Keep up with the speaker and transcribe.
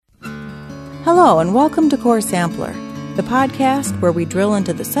Hello and welcome to Core Sampler, the podcast where we drill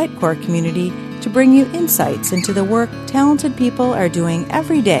into the Sitecore community to bring you insights into the work talented people are doing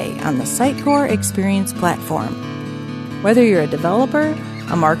every day on the Sitecore Experience platform. Whether you're a developer,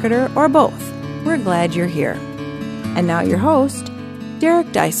 a marketer, or both, we're glad you're here. And now your host, Derek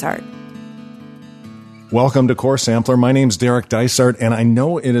Dysart. Welcome to Core Sampler. My name's Derek Dysart, and I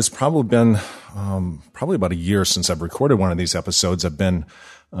know it has probably been probably about a year since I've recorded one of these episodes. I've been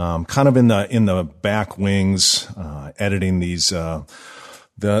kind of in the back wings, editing these the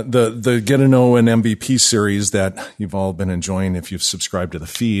Get to Know an MVP series that you've all been enjoying if you've subscribed to the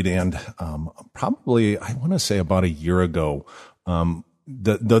feed. And probably I want to say about a year ago,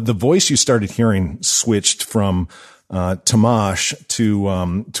 the voice you started hearing switched from Tomash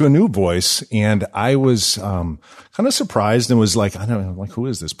to a new voice, and I was kind of surprised and was like, I don't know, like, who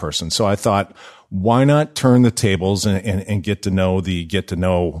is this person? So I thought, why not turn the tables and get to know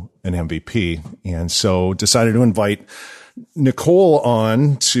an MVP? And so decided to invite Nicole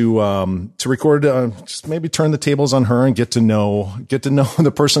on to record, just maybe turn the tables on her and get to know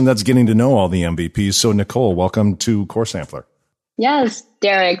the person that's getting to know all the MVPs. So Nicole, welcome to Core Sampler. Yes,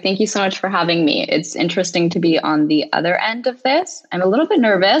 Derek, thank you so much for having me. It's interesting to be on the other end of this. I'm a little bit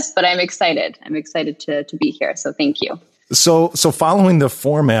nervous, but I'm excited. I'm excited to be here. So thank you. So following the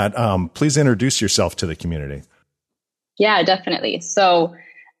format, please introduce yourself to the community. Yeah, definitely. So,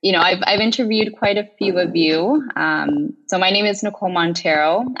 I've interviewed quite a few of you. So my name is Nicole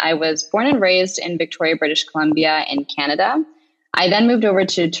Montero. I was born and raised in Victoria, British Columbia in Canada. I then moved over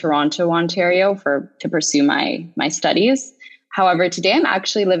to Toronto, Ontario to pursue my studies. However, today I'm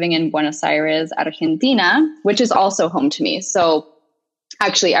actually living in Buenos Aires, Argentina, which is also home to me. So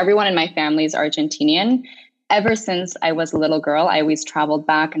actually everyone in my family is Argentinian. Ever since I was a little girl, I always traveled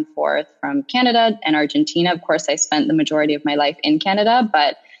back and forth from Canada and Argentina. Of course, I spent the majority of my life in Canada,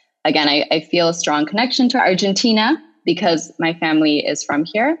 but again, I feel a strong connection to Argentina because my family is from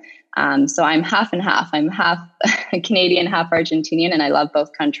here. So I'm half and half. I'm half Canadian, half Argentinian, and I love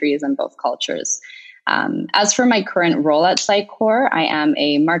both countries and both cultures. As for my current role at Sitecore, I am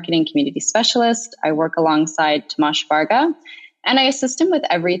a marketing community specialist. I work alongside Tomash Varga, and I assist him with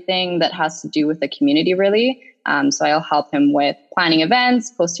everything that has to do with the community, really. So I'll help him with planning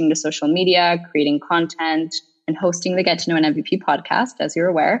events, posting to social media, creating content, and hosting the Get to Know an MVP podcast, as you're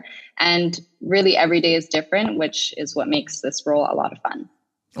aware. And really every day is different, which is what makes this role a lot of fun.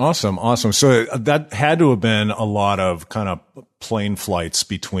 Awesome. So that had to have been a lot of kind of plane flights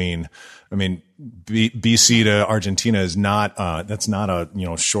between, BC to Argentina is not, that's not a,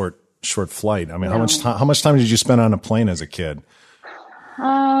 short flight. I mean, no. How much time did you spend on a plane as a kid?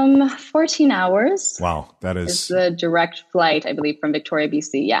 14 hours. Wow. That is the direct flight, I believe, from Victoria,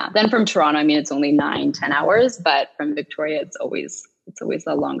 BC. Yeah. Then from Toronto, it's only 9-10 hours, but from Victoria, it's always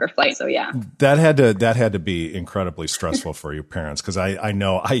a longer flight. So yeah, that had to be incredibly stressful for your parents. Cause I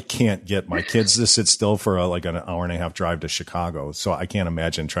know I can't get my kids to sit still for like an hour and a half drive to Chicago. So I can't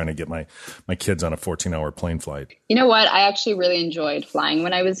imagine trying to get my kids on a 14-hour plane flight. You know what? I actually really enjoyed flying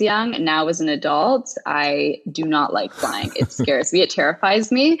when I was young. And now as an adult, I do not like flying. It scares me. It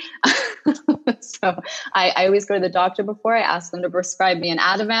terrifies me. So I always go to the doctor before. I ask them to prescribe me an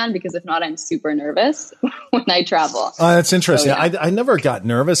Ativan because if not, I'm super nervous when I travel. That's interesting. So, yeah. I never got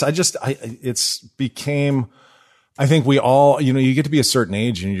nervous. I think we all, you get to be a certain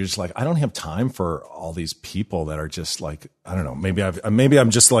age and you're just like, I don't have time for all these people that are just like, I don't know, maybe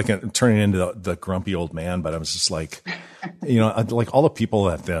I'm just like turning into the grumpy old man, but I was just like, like all the people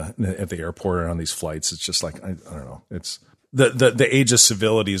at the airport or on these flights, it's just like, I don't know. It's the age of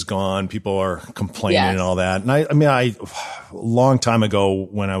civility is gone. People are complaining Yes. and all that. And a long time ago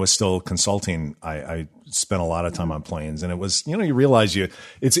when I was still consulting, I spent a lot of time on planes, and it was, you realize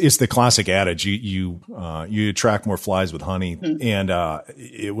it's the classic adage, you attract more flies with honey. Mm-hmm. And,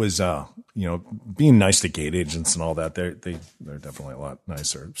 it was, being nice to gate agents and all that. They're definitely a lot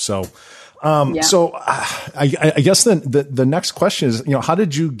nicer. So, So I guess then the next question is, how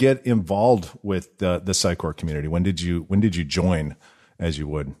did you get involved with the Sitecore community? When did you join, as you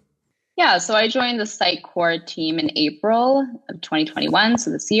would? Yeah, so I joined the Sitecore team in April of 2021,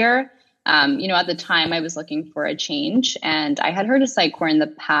 so this year. At the time I was looking for a change, and I had heard of Sitecore in the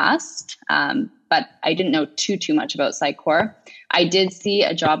past, but I didn't know too much about Sitecore. I did see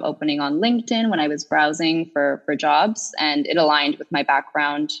a job opening on LinkedIn when I was browsing for jobs, and it aligned with my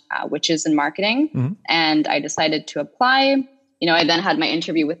background, which is in marketing. Mm-hmm. And I decided to apply. I then had my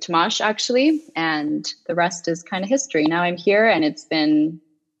interview with Tomash actually, and the rest is kind of history. Now I'm here, and it's been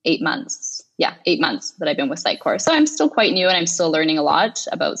 8 months. Yeah, 8 months that I've been with Sitecore. So I'm still quite new, and I'm still learning a lot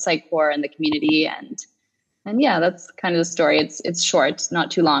about Sitecore and the community. And And yeah, that's kind of the story. It's short, not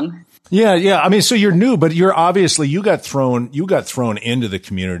too long. Yeah, yeah. I mean, so you're new, but you're obviously you got thrown into the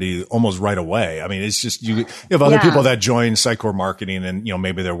community almost right away. I mean, it's just you have other people that join Sitecore marketing, and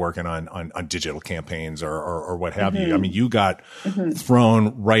maybe they're working on digital campaigns or what have you. I mean, you got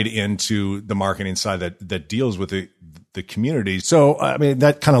thrown right into the marketing side that deals with the community. So, I mean,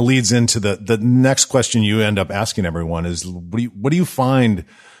 that kind of leads into the next question you end up asking everyone is, what do you find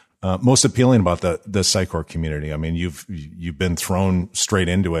most appealing about the Sitecore community? I mean, you've been thrown straight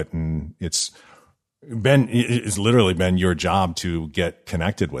into it, and it's literally been your job to get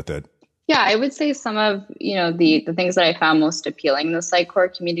connected with it. Yeah, I would say some of, the things that I found most appealing in the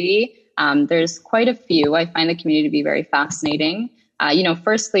Sitecore community, there's quite a few. I find the community to be very fascinating.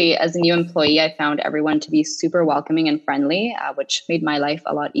 Firstly, as a new employee, I found everyone to be super welcoming and friendly, which made my life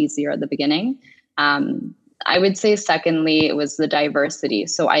a lot easier at the beginning. I would say, secondly, it was the diversity.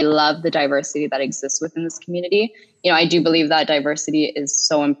 So I love the diversity that exists within this community. I do believe that diversity is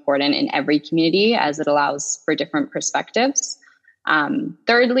so important in every community as it allows for different perspectives.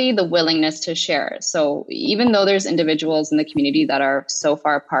 Thirdly, the willingness to share. So even though there's individuals in the community that are so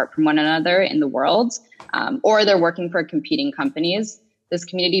far apart from one another in the world, or they're working for competing companies, this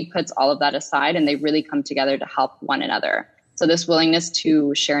community puts all of that aside and they really come together to help one another. So this willingness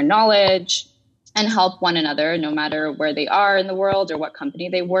to share knowledge and help one another, no matter where they are in the world or what company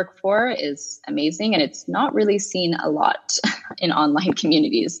they work for, is amazing. And it's not really seen a lot in online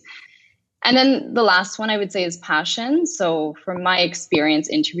communities. And then the last one I would say is passion. So from my experience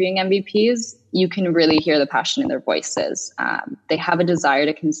interviewing MVPs, you can really hear the passion in their voices. They have a desire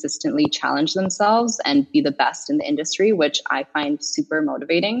to consistently challenge themselves and be the best in the industry, which I find super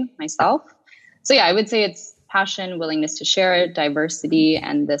motivating myself. So yeah, I would say it's passion, willingness to share it, diversity,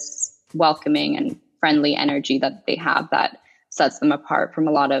 and this welcoming and friendly energy that they have that sets them apart from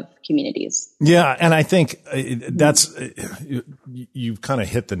a lot of communities. Yeah. And I think you've kind of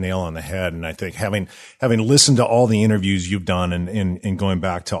hit the nail on the head. And I think having listened to all the interviews you've done and going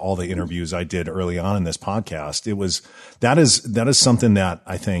back to all the interviews I did early on in this podcast, that is something that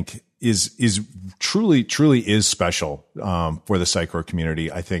I think is truly is special, for the Sitecore community.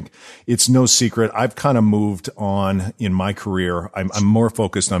 I think it's no secret. I've kind of moved on in my career. I'm more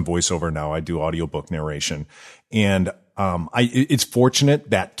focused on voiceover now. I do audiobook narration, and it's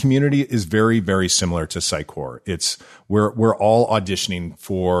fortunate that community is very, very similar to Sitecore. We're all auditioning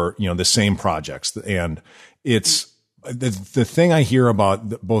for, the same projects. And it's the thing I hear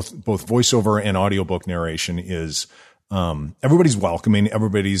about both voiceover and audiobook narration is, everybody's welcoming.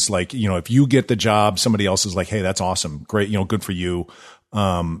 Everybody's like, if you get the job, somebody else is like, hey, that's awesome. Great. Good for you.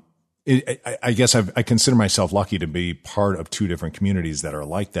 I guess I consider myself lucky to be part of two different communities that are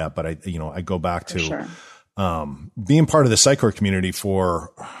like that. But I go back to, sure. Being part of the Sitecore community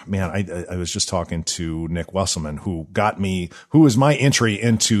I was just talking to Nick Wesselman, who was my entry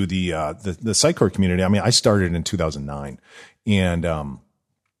into the Sitecore community. I mean, I started in 2009, and,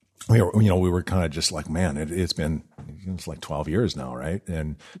 we were kind of just like, man, it's like 12 years now. Right.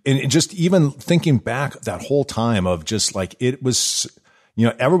 And just even thinking back that whole time of just like, it was,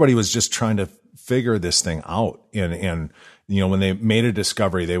 everybody was just trying to figure this thing out. And when they made a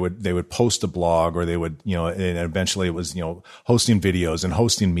discovery, they would post a blog, or they would, and eventually it was, hosting videos and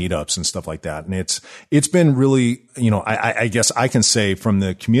hosting meetups and stuff like that. And it's been really, I guess I can say from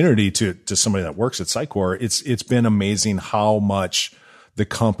the community to somebody that works at Sitecore, it's been amazing how much the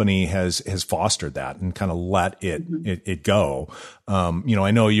company has fostered that and kind of let it go.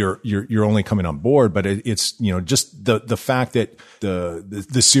 I know you're only coming on board, but it's, just the fact that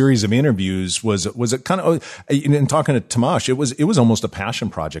the series of interviews was a kind of, in talking to Tomasz, it was almost a passion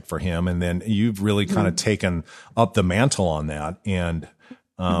project for him. And then you've really kind of taken up the mantle on that and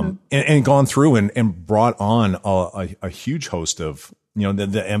gone through and brought on a huge host of,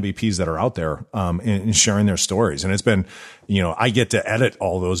 the MVPs that are out there, and sharing their stories. And it's been, I get to edit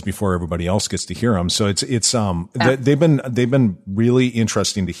all those before everybody else gets to hear them. So they've been really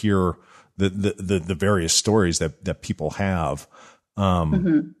interesting to hear the various stories that people have.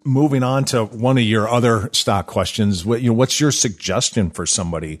 Moving on to one of your other stock questions, what's your suggestion for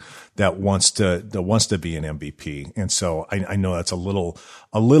somebody that wants to be an MVP? And so I know that's a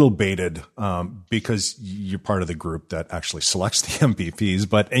little baited, because you're part of the group that actually selects the MVPs.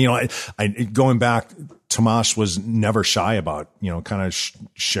 But, I going back, Tomasz was never shy about, kind of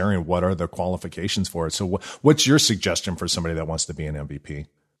sharing what are the qualifications for it. So what's your suggestion for somebody that wants to be an MVP?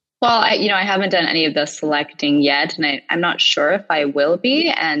 Well, I haven't done any of the selecting yet, and I'm not sure if I will be.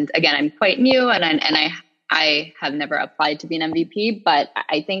 And again, I'm quite new, and I have never applied to be an MVP. But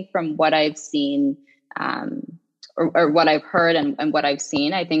I think from what I've seen, or what I've heard and what I've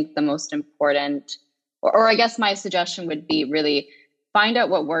seen, I think the most important or I guess my suggestion would be really find out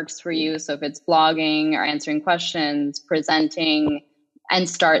what works for you. So if it's blogging or answering questions, presenting, and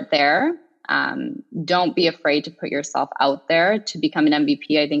start there. Don't be afraid to put yourself out there to become an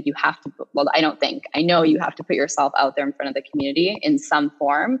MVP. I think you have to, I know you have to put yourself out there in front of the community in some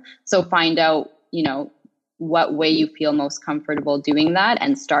form. So find out, what way you feel most comfortable doing that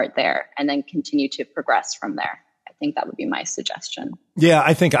and start there and then continue to progress from there. I think that would be my suggestion. Yeah,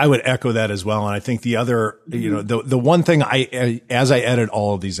 I think I would echo that as well. And I think the other, the one thing as I edit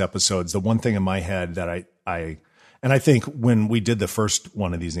all of these episodes, the one thing in my head that and I think when we did the first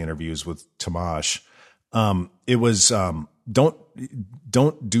one of these interviews with Tomasz, it was,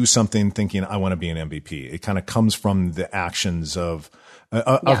 don't do something thinking I want to be an MVP. It kind of comes from the actions of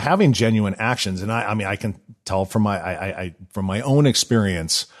having genuine actions. And I can tell from from my own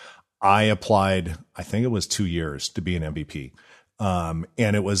experience, I applied, I think it was 2 years to be an MVP. And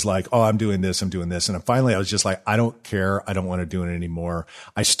it was like, oh, I'm doing this. And finally I was just like, I don't care. I don't want to do it anymore.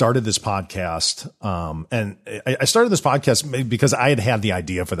 I started this podcast. And I started this podcast because I had the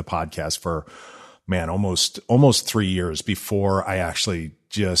idea for the podcast for, almost 3 years before I actually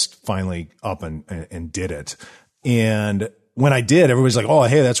just finally up and did it. And when I did, everybody's like, oh,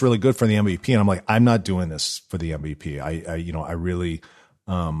 hey, that's really good for the MVP. And I'm like, I'm not doing this for the MVP.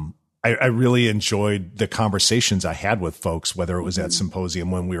 I really enjoyed the conversations I had with folks, whether it was at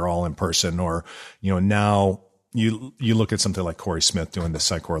Symposium when we were all in person or, now you look at something like Corey Smith doing the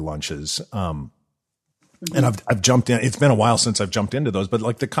Sitecore lunches. And I've jumped in. It's been a while since I've jumped into those, but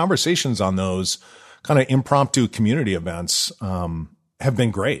like the conversations on those kind of impromptu community events, have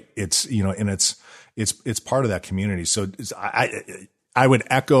been great. It's, and it's part of that community. So I would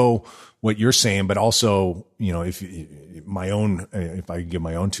echo what you're saying, but also, if I give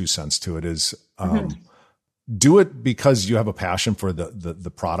my own 2 cents to it is, do it because you have a passion for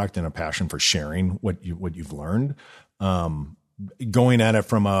the product and a passion for sharing what you've learned. Going at it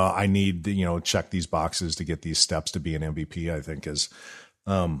from I need to, check these boxes to get these steps to be an MVP, I think is,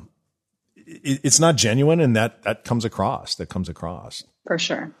 it's not genuine, and that comes across. For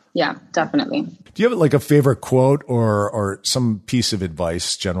sure. Yeah, definitely. Do you have like a favorite quote or some piece of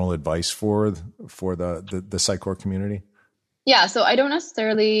advice, general advice for the Sitecore community? Yeah. So I don't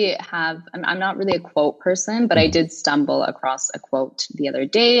necessarily I'm not really a quote person, but I did stumble across a quote the other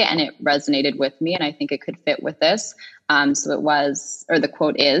day and it resonated with me and I think it could fit with this. The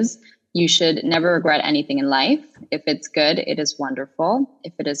quote is, you should never regret anything in life. If it's good, it is wonderful.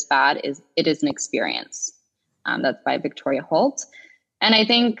 If it is bad, it is an experience. That's by Victoria Holt. And I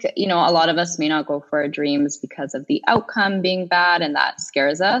think, a lot of us may not go for our dreams because of the outcome being bad, and that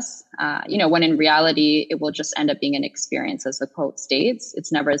scares us. When in reality, it will just end up being an experience, as the quote states.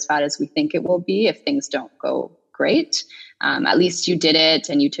 It's never as bad as we think it will be if things don't go great. At least you did it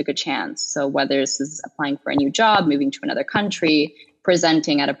and you took a chance. So whether this is applying for a new job, moving to another country,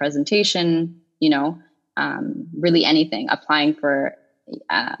 presenting at a presentation, really anything, applying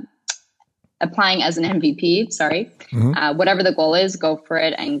as an MVP, whatever the goal is, go for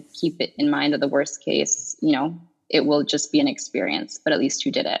it and keep it in mind that the worst case, it will just be an experience, but at least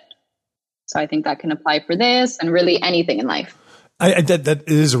you did it. So I think that can apply for this and really anything in life. That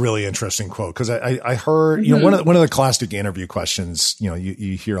is a really interesting quote because I heard, one of the classic interview questions,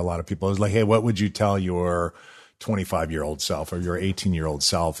 you hear a lot of people is like, hey, what would you tell your 25-year-old self or your 18-year-old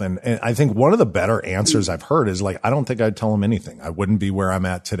self? And I think one of the better answers I've heard is like, I don't think I'd tell them anything. I wouldn't be where I'm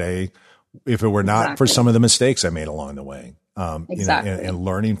at today if it were not for some of the mistakes I made along the way. And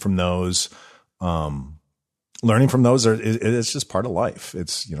learning from those, it's just part of life.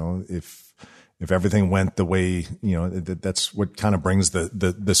 It's, if everything went the way, that's what kind of brings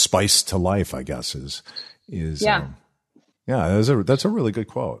the spice to life, I guess that's a really good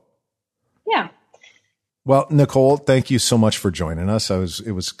quote. Yeah. Well, Nicole, thank you so much for joining us.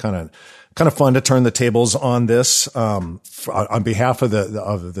 It was kind of fun to turn the tables on this. On behalf of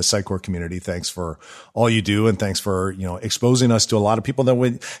the Sitecore community, thanks for all you do. And thanks for, exposing us to a lot of people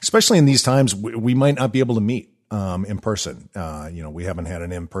that especially in these times, we might not be able to meet, in person. We haven't had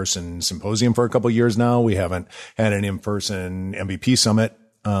an in-person symposium for a couple of years now. We haven't had an in-person MVP summit,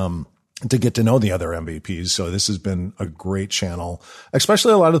 to get to know the other MVPs. So this has been a great channel,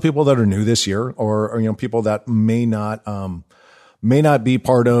 especially a lot of the people that are new this year or people that may not be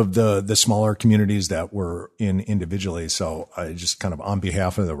part of the smaller communities that we're in individually. So I just kind of on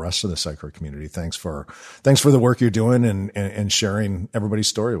behalf of the rest of the Sitecore community, thanks for the work you're doing and sharing everybody's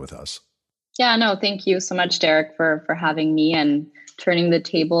story with us. Yeah, no, thank you so much, Derek, for having me and turning the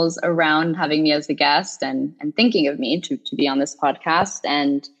tables around, having me as a guest and thinking of me to be on this podcast.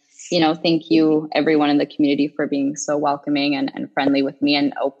 And thank you everyone in the community for being so welcoming and friendly with me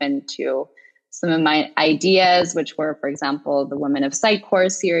and open to some of my ideas, which were, for example, the Women of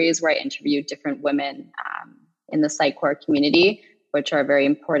Sitecore series, where I interviewed different women in the Sitecore community, which are a very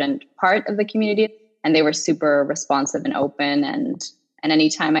important part of the community. And they were super responsive and open. And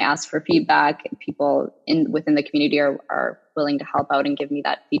anytime I ask for feedback, people within the community are willing to help out and give me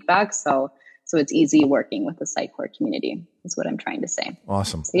that feedback. So it's easy working with the Sitecore community is what I'm trying to say.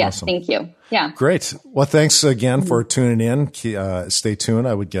 Awesome. So awesome. Thank you. Yeah. Great. Well, thanks again for tuning in. Stay tuned.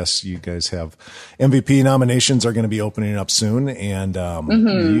 I would guess you guys have MVP nominations are going to be opening up soon, and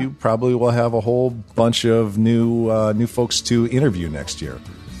you probably will have a whole bunch of new folks to interview next year.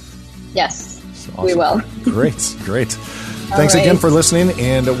 Yes, awesome. We will. Great. Thanks again for listening,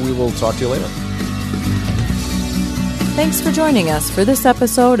 and we will talk to you later. Thanks for joining us for this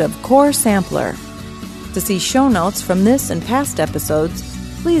episode of Core Sampler. To see show notes from this and past episodes,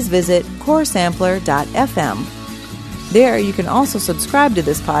 please visit coresampler.fm. There you can also subscribe to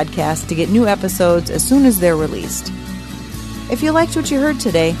this podcast to get new episodes as soon as they're released. If you liked what you heard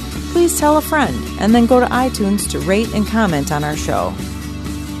today, please tell a friend and then go to iTunes to rate and comment on our show.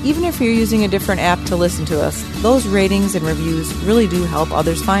 Even if you're using a different app to listen to us, those ratings and reviews really do help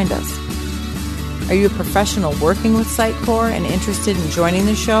others find us. Are you a professional working with Sitecore and interested in joining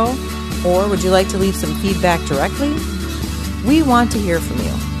the show? Or would you like to leave some feedback directly? We want to hear from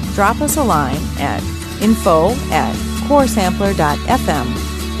you. Drop us a line at info@coresampler.fm.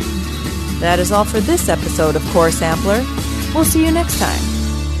 That is all for this episode of Core Sampler. We'll see you next time.